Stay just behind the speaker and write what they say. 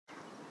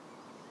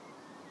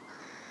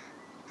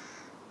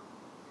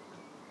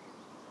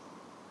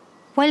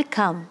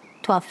Welcome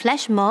to our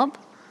Flashmob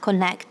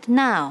Connect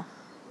Now.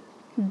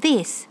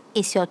 This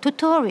is your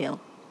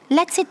tutorial.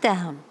 Let's sit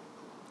down.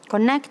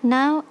 Connect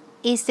Now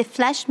is the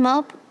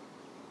Flashmob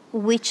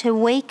which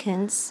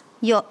awakens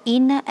your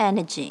inner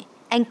energy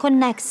and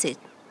connects it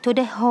to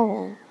the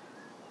whole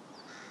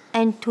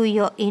and to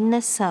your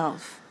inner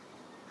self.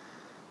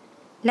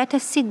 Let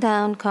us sit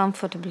down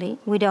comfortably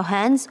with your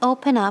hands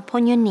open up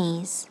on your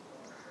knees.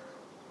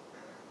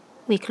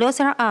 We close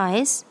our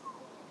eyes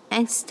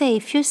and stay a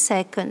few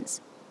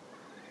seconds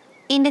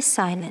in the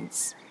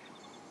silence,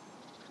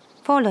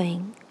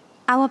 following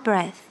our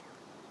breath.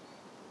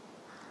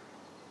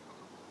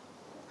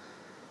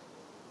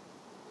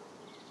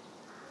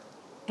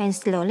 And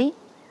slowly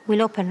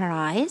we'll open our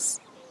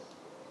eyes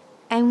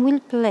and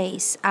we'll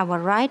place our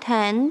right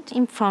hand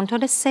in front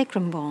of the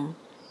sacrum bone,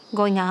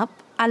 going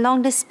up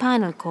along the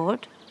spinal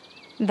cord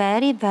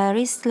very,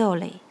 very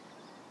slowly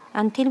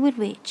until we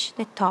reach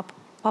the top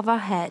of our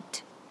head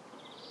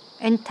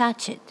and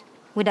touch it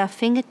with our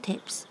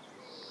fingertips.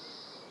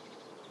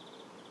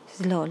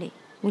 Slowly,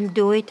 we'll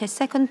do it a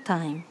second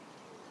time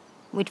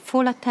with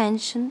full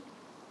attention,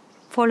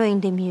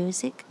 following the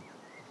music,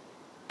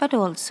 but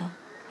also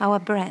our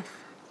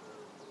breath.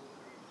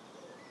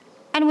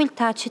 And we'll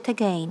touch it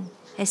again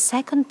a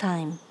second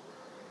time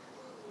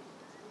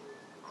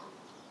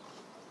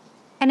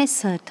and a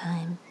third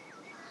time.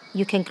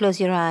 You can close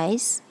your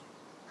eyes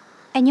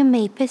and you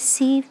may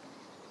perceive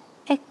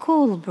a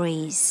cool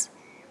breeze.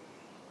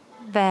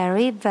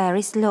 Very,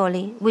 very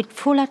slowly with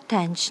full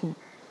attention.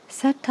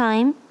 Third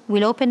time,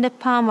 we'll open the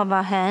palm of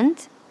our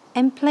hand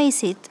and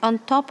place it on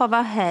top of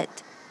our head.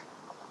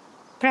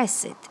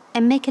 Press it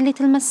and make a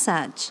little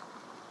massage.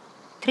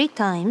 3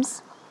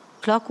 times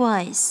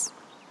clockwise.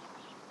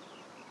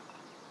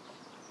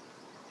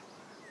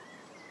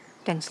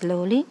 Then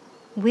slowly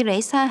we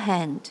raise our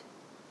hand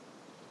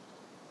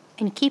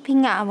and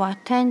keeping our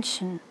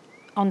attention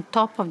on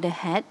top of the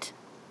head,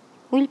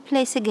 we'll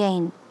place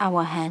again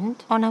our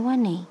hand on our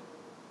knee.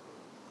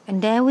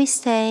 And there we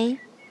stay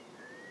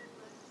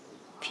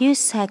few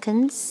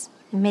seconds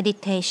in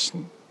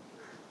meditation,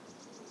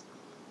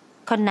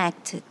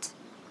 connected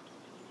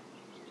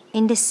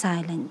in the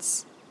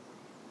silence.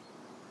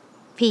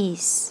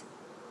 Peace.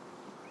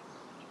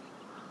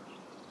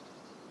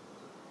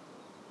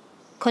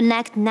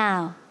 Connect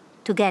now.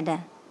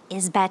 Together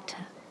is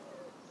better.